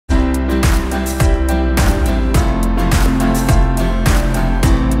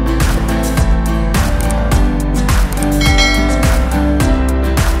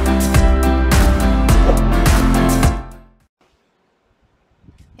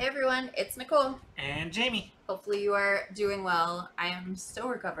Hey everyone, it's Nicole. And Jamie. Hopefully you are doing well. I am still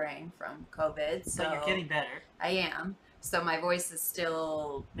recovering from COVID, so But you're getting better. I am. So my voice is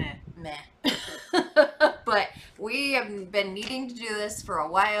still Meh. But we have been needing to do this for a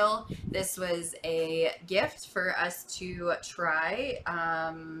while. This was a gift for us to try.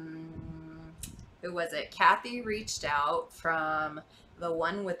 Who was it? Kathy reached out from the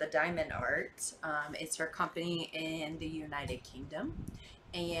one with the diamond art. It's her company in the United Kingdom.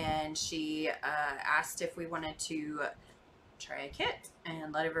 And she asked if we wanted to try a kit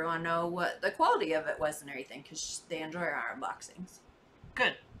and let everyone know what the quality of it was and everything, because they enjoy our unboxings.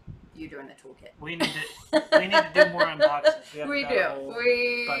 Good. You doing the toolkit? We need to do more unboxings. We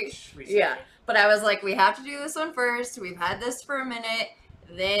do. Yeah. But I was like, we have to do this one first. We've had this for a minute.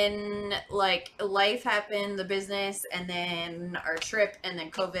 Then like life happened, the business, and then our trip, and then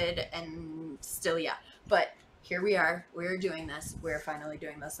COVID, and still But here we are. We're doing this. We're finally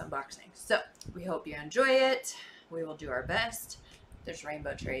doing this unboxing. So we hope you enjoy it. We will do our best. There's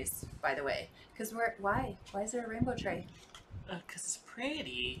rainbow trays, by the way. Because why? Why is there a rainbow tray? Because it's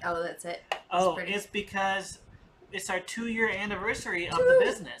pretty. Oh, that's it. It's because it's our 2-year anniversary of the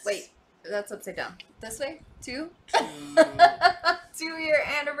business. Wait, that's upside down. This way? 2? 2-year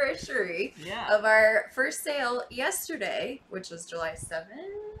anniversary of our first sale yesterday, which was July 7th.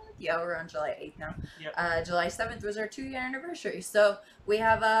 Yeah, we're on July 8th now. Yep. July 7th was our 2-year anniversary. So we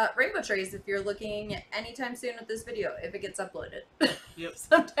have rainbow trays if you're looking anytime soon at this video, if it gets uploaded. Yep.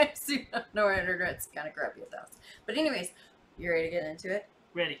 Sometimes you don't know our internet's kind of crappy at the house. But anyways, you ready to get into it?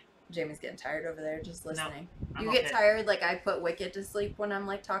 Ready. Jamie's getting tired over there just listening. No, you get tired like I put Wicked to sleep when I'm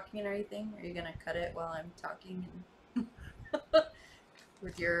like talking and everything? Are you going to cut it while I'm talking?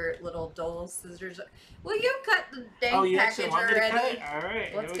 With your little dull scissors. Will you cut the dang package already?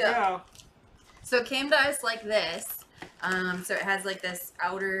 Alright, Let's here we go. So it came to us like this. So it has like this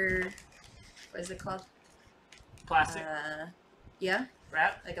outer, what is it called? Plastic. Yeah.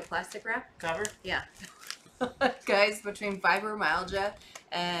 Wrap. Like a plastic wrap? Cover. Yeah. Guys, between fibromyalgia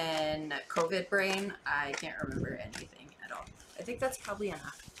and COVID brain, I can't remember anything at all. I think that's probably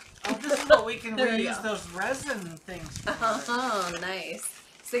enough. Oh, this is what we can reuse those resin things for. Oh, nice.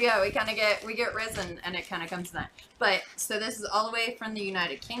 So yeah, we get resin and it kind of comes to that. But so this is all the way from the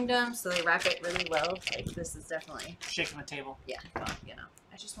United Kingdom, so they wrap it really well. Like this is definitely shaking the table. Yeah, well, you know.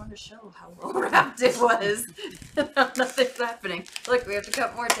 I just wanted to show how well wrapped it was. Nothing's happening. Look, we have to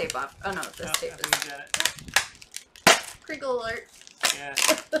cut more tape off. Oh no, this tape is. Crinkle alert. Yeah.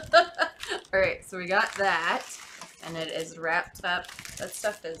 Alright, so we got that. And it is wrapped up. That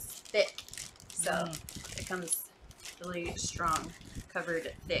stuff is thick. So it comes really strong,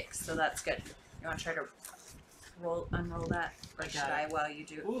 covered thick. So that's good. You want to try to unroll that? Or should I while you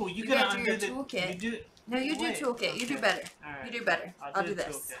do? Ooh, you gotta do your toolkit. No, you do toolkit. Okay. You do better. Right. You do better. I'll do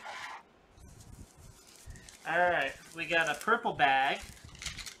this. Alright, we got a purple bag.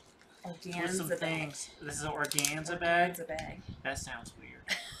 Organza with some bag. things. This is an organza bag. Organza bag. That sounds weird.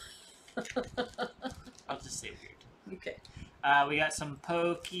 I'll just say weird. Okay. We got some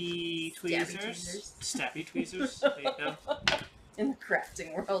pokey tweezers. Stabby tweezers. There you go. In the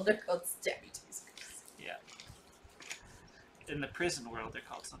crafting world, they're called stabby tweezers. Yeah. In the prison world, they're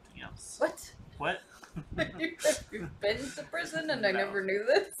called something else. What? What? You've been to prison and I never knew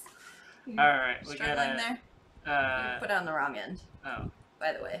this? Alright, we got there? You put on the wrong end. Oh.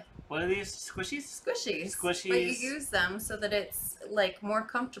 By the way. What are these? Squishies? Squishies. Squishies. But you use them so that it's like more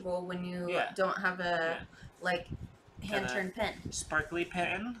comfortable when you don't have a like hand-turned pen. Sparkly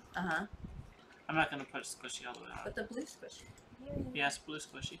pen. Uh-huh. I'm not gonna put squishy all the way out. But the blue squishy. Yes, blue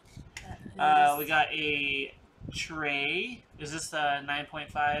squishy. We got a tray. Is this the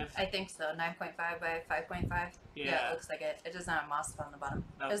 9.5? I think so. 9.5 by 5.5. Yeah, it looks like it. It doesn't have moss on the bottom.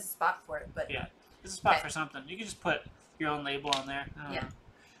 No. There's a spot for it, but yeah, there's a spot for something. You can just put your own label on there. Yeah.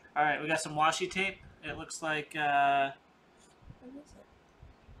 All right, we got some washi tape. It looks like what is it?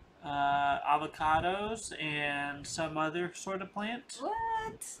 Avocados and some other sort of plant.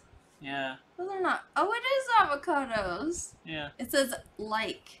 What? Yeah. Well, they're not. Oh, it is avocados. Yeah. It says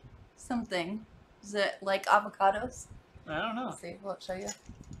like something. Is it like avocados? I don't know. Let's see. Will it show you?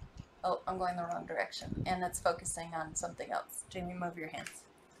 Oh, I'm going the wrong direction. And it's focusing on something else. Jamie, move your hands.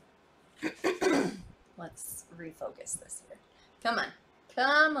 Let's refocus this here. Come on.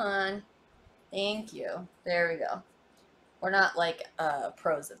 Come on. Thank you. There we go. We're not like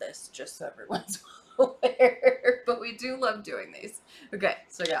pros at this, just so everyone's aware. But we do love doing these. Okay,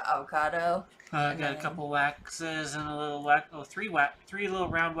 so we got avocado. Got a couple waxes and a little wax. Oh, three little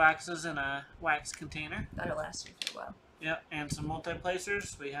round waxes in a wax container. That'll last you for a while. Yep, and some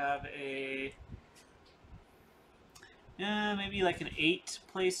multi-placers. We have a maybe like an 8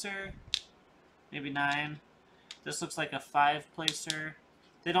 placer, maybe 9. This looks like a 5 placer.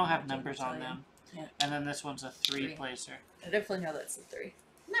 They don't have numbers on them. Yeah. And then this one's a 3 placer. I definitely know that's a 3.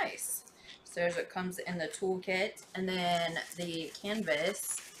 Nice. So there's what comes in the toolkit, and then the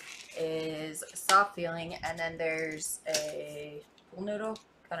canvas is soft feeling, and then there's a pool noodle,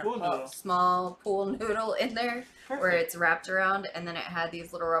 kind of small pool noodle in there. Perfect. Where it's wrapped around, and then it had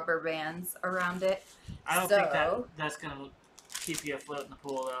these little rubber bands around it. I don't think that's gonna keep you afloat in the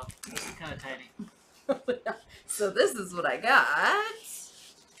pool though. It's kind of tiny. So this is what I got.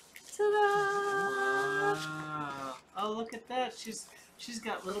 Ta-da! Wow. Oh, look at that. She's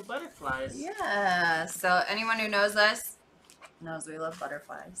got little butterflies. Yeah. So anyone who knows us knows we love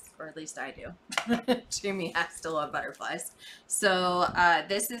butterflies, or at least I do. Jamie has to love butterflies. So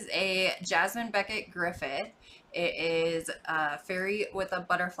this is a Jasmine Beckett Griffith. It is a fairy with a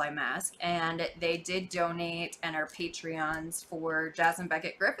butterfly mask, and they did donate and are Patreons for Jasmine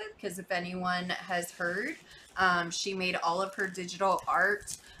Beckett Griffith, because if anyone has heard, she made all of her digital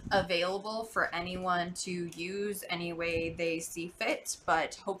art available for anyone to use any way they see fit,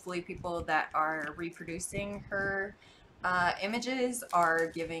 but hopefully people that are reproducing her images are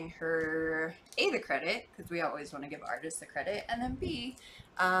giving her A, the credit, because we always want to give artists the credit, and then B,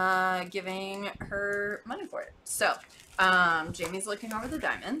 giving her money for it. So Jamie's looking over the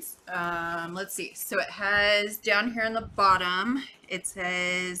diamonds. Let's see. So it has down here in the bottom, it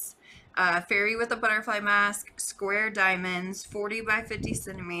says fairy with a butterfly mask, square diamonds, 40 by 50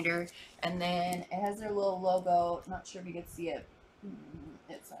 centimeter, and then it has their little logo. Not sure if you can see it.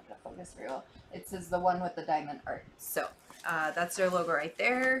 It's not gonna focus very well. It says the one with the diamond art. So that's their logo right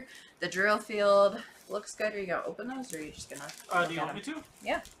there. The drill field looks good. Are you gonna open those, or are you just gonna? Do you want me to?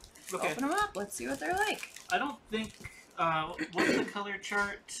 Yeah. Okay. Open them up. Let's see what they're like. I don't think. What's the color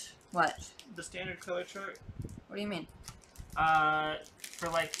chart? What? The standard color chart. What do you mean? For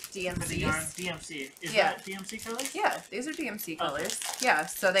like DMCs? For the yarn, DMC. Is that DMC colors? Yeah, these are DMC colors. Okay. Yeah,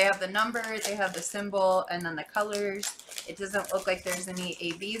 so they have the number, they have the symbol, and then the colors. It doesn't look like there's any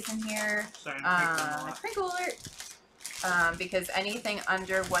ABs in here. Sorry, crinkle alert. Because anything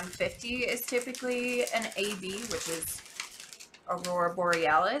under 150 is typically an AB, which is Aurora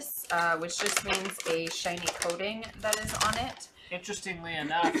Borealis, which just means a shiny coating that is on it. Interestingly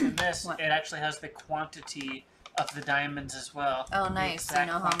enough, in this, it actually has the quantity of the diamonds as well. Oh, nice. Do you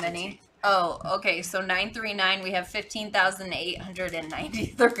know how many? Oh, okay. So 939, we have 15,893.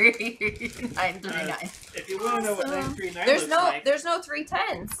 939. If you want to know what 939 there's looks like. There's no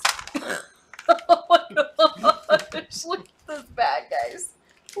 310s. Oh my gosh. Look at this bag, guys.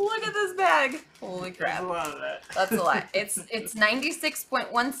 Look at this bag. Holy crap. There's a lot of that. That's a lot. It's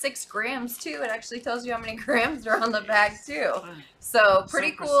 96.16 grams too. It actually tells you how many grams are on the bag too. So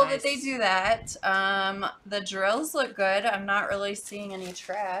pretty cool that they do that. The drills look good. I'm not really seeing any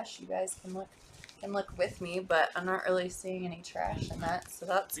trash. You guys can look with me, but I'm not really seeing any trash in that, so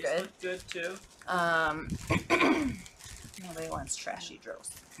that's These good. Look good too. Nobody wants trashy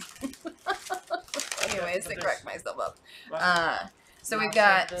drills. Anyways, I cracked myself up. So we've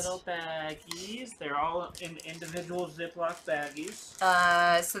got little baggies. They're all in individual Ziploc baggies.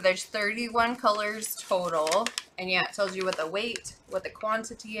 So there's 31 colors total, and yeah, it tells you what the weight, what the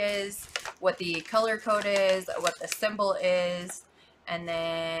quantity is, what the color code is, what the symbol is, and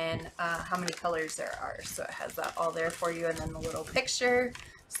then how many colors there are. So it has that all there for you, and then the little picture.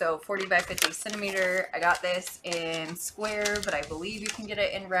 So 40 by 50 centimeter. I got this in square, but I believe you can get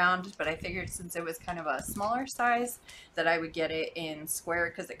it in round. But I figured since it was kind of a smaller size that I would get it in square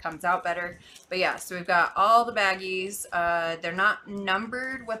because it comes out better. But yeah, so we've got all the baggies. They're not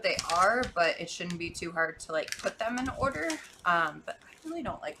numbered what they are, but it shouldn't be too hard to like put them in order. But I really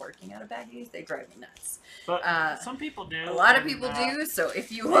don't like working out of baggies. They drive me nuts. But some people do. A lot of people do. So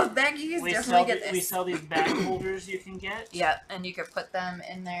if you love baggies, definitely get this. We sell these bag holders you can get. Yeah, and you could put them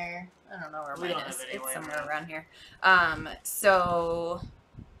in there. I don't know where mine is. It's somewhere around here. So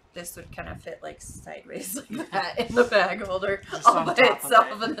this would kind of fit like sideways like that in the bag holder all by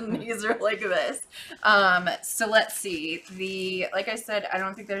itself, and then these are like this. So let's see. Like I said, I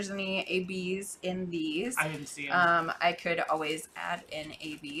don't think there's any ABs in these. I didn't see them. I could always add in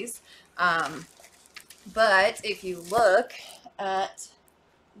ABs. But if you look at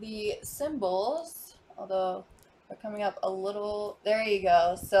the symbols, although they're coming up a little, there you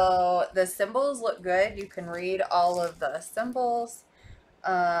go. So the symbols look good. You can read all of the symbols.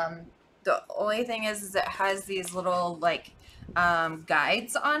 The only thing is it has these little like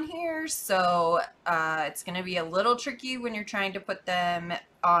guides on here, so it's going to be a little tricky when you're trying to put them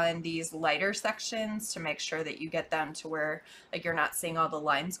on these lighter sections to make sure that you get them to where like you're not seeing all the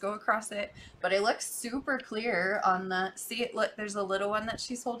lines go across it. But it looks super clear on the, see it, look, there's a little one that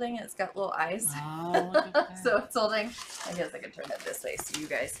she's holding. It's got little eyes. Oh, look at that. So it's holding, I guess I can turn it this way so you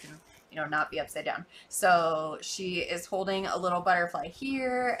guys can, you know, not be upside down. So she is holding a little butterfly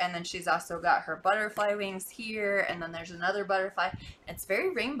here, and then she's also got her butterfly wings here, and then there's another butterfly. It's very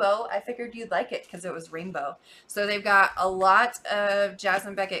rainbow. I figured you'd like it because it was rainbow. So they've got a lot of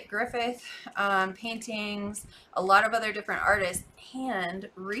Jasmine Beckett Griffith paintings, a lot of other different artists, and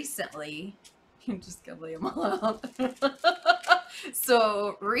recently, I'm just gonna lay them all out.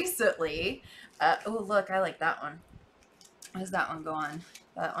 So recently, oh look, I like that one. What does that one go on?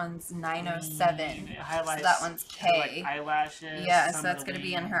 That one's 907. So that one's K. Like eyelashes. Yeah, so that's going to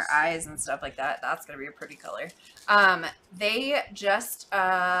be in her eyes and stuff like that. That's going to be a pretty color. They just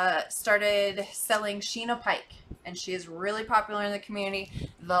started selling Sheena Pike, and she is really popular in the community.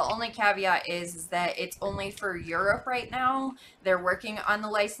 The only caveat is that it's only for Europe right now. They're working on the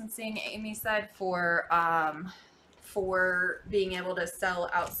licensing, Amy said, for being able to sell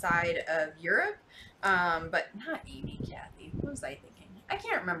outside of Europe. But not Amy, Kathy. What was I thinking? I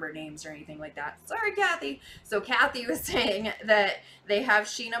can't remember names or anything like that. Sorry, Kathy. So Kathy was saying that they have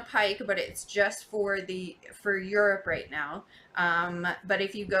Sheena Pike, but it's just for Europe right now. But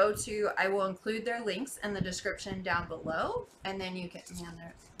if you go to, I will include their links in the description down below, and then you can, man,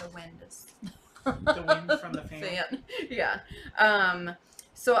 the wind is the wind from the fan. Yeah.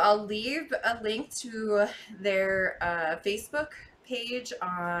 So I'll leave a link to their Facebook page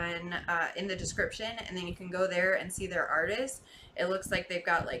on in the description, and then you can go there and see their artists. It looks like they've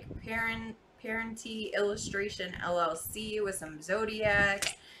got like Parenty Illustration LLC with some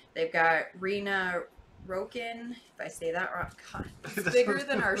Zodiacs. They've got Rena Roken, if I say that wrong. God, it's bigger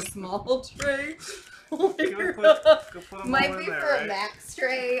than our small tray. Might be for a Max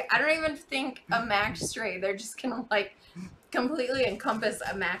tray. I don't even think a Max tray. They're just gonna like completely encompass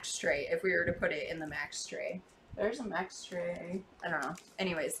a Max tray if we were to put it in the Max tray. There's a Max tray. I don't know.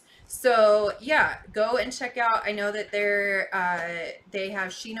 Anyways, so yeah, go and check out. I know that they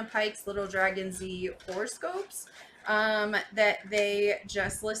have Sheena Pike's Little Dragon Z horoscopes that they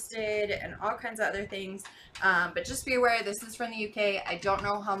just listed, and all kinds of other things. But just be aware, this is from the UK. I don't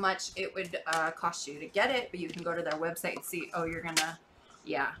know how much it would cost you to get it, but you can go to their website and see. Oh, you're gonna,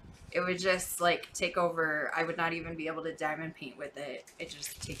 yeah. It would just like take over. I would not even be able to diamond paint with it. It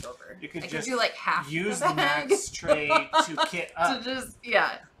just take over. You could I just could do like half use the the Max tray to kit up. to just,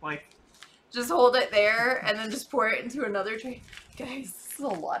 yeah. Like, just hold it there and then just pour it into another tray. Guys, this is a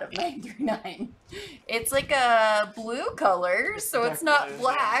lot of 939. It's like a blue color, so it's not blue,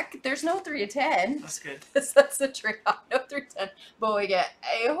 black. There's no 3 of 10. that's good. That's the trick. No 3 of 10. But we get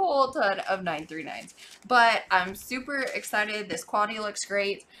a whole ton of 939s. But I'm super excited. This quality looks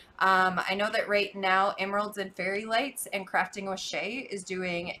great. I know that right now Emeralds and Fairy Lights and Crafting with Shay is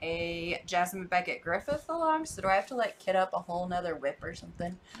doing a Jasmine Beckett Griffith along. So do I have to like kit up a whole nother whip or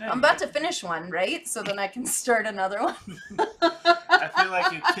something? I'm about to finish one, right? So then I can start another one. I feel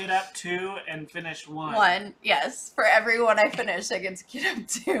like you kit up 2 and finish 1. One, yes. For every one I finish, I get to kit up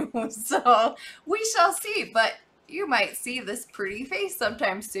 2. So we shall see. But you might see this pretty face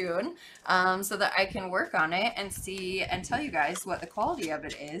sometime soon, so that I can work on it and see and tell you guys what the quality of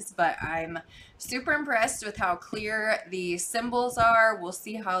it is. But I'm super impressed with how clear the symbols are. We'll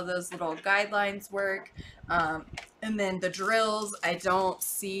see how those little guidelines work. And then the drills, I don't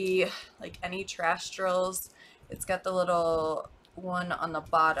see like any trash drills. It's got the little one on the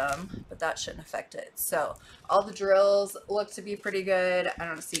bottom, but that shouldn't affect it. So all the drills look to be pretty good. I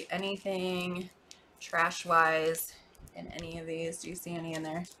don't see anything trash wise in any of these. Do you see any in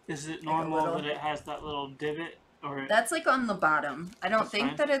there? Is it normal that it has that little divot? Or that's like on the bottom. I don't think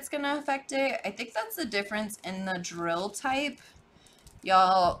fine. that it's gonna affect it. I think that's the difference in the drill type.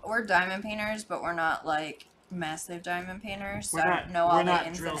 Y'all, we're diamond painters, but we're not like massive diamond painters, so I don't know all the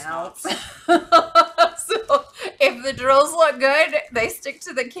ins and outs. So if the drills look good, they stick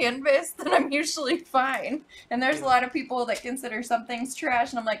to the canvas, then I'm usually fine. And there's a lot of people that consider some things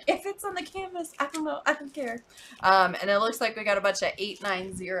trash, and I'm like, if it's on the canvas, I don't know, I don't care. And it looks like we got a bunch of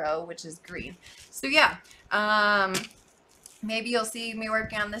 890, which is green. So yeah, maybe you'll see me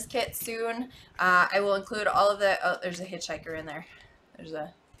working on this kit soon. I will include all of the, oh, there's a hitchhiker in there. There's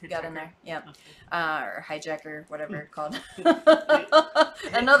a got in there, yep. Or hijacker, whatever it's called.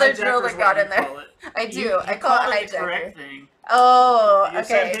 Another drill that got in there. I do. I call it hijacker. Correct thing. Oh, you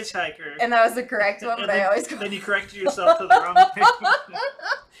okay. You said hitchhiker. And that was the correct one, but I always call. Then you corrected yourself to the wrong thing.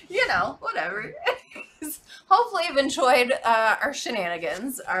 You know, whatever. hopefully you've enjoyed our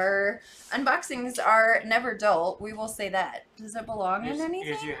shenanigans. Our unboxings are never dull. We will say that. Does it belong in anything?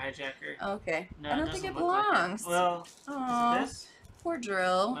 Here's your hijacker. Okay. No, I don't think it belongs. Well, is it this? Poor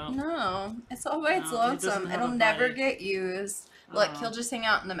Drill. No. It's all by its No, lonesome. It'll never get used. Look, he'll just hang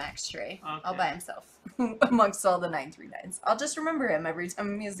out in the Max tray all by himself amongst all the 939s. I'll just remember him every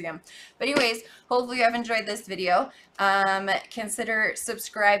time I use him. But anyways, hopefully you have enjoyed this video. Consider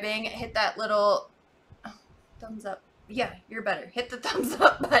subscribing. Hit that little thumbs up. Yeah, you're better. Hit the thumbs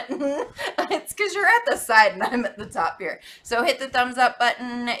up button. It's because you're at the side and I'm at the top here. So hit the thumbs up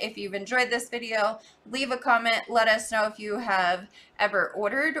button if you've enjoyed this video. Leave a comment. Let us know if you have ever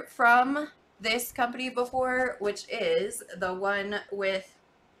ordered from this company before, which is the one with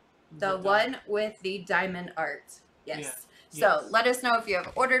the diamond art. Yes. So let us know if you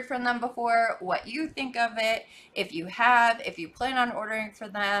have ordered from them before, what you think of it, if you have, if you plan on ordering for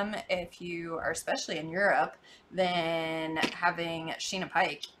them, if you are especially in Europe, then having Sheena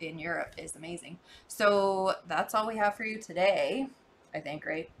Pike in Europe is amazing. So that's all we have for you today, I think,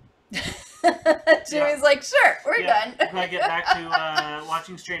 right? Jimmy's like, sure, we're done. We're gonna get back to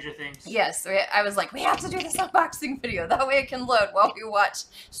watching Stranger Things. Yes, I was like, we have to do this unboxing video. That way it can load while we watch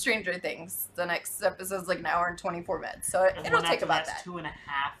Stranger Things. The next episode's like an hour and 24 minutes, so it'll take about that. 2.5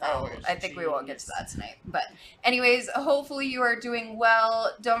 hours. I think we won't get to that tonight. But anyways, hopefully you are doing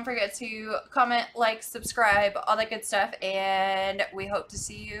well. Don't forget to comment, like, subscribe, all that good stuff, and we hope to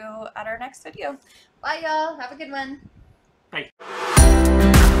see you at our next video. Bye, y'all. Have a good one. Bye.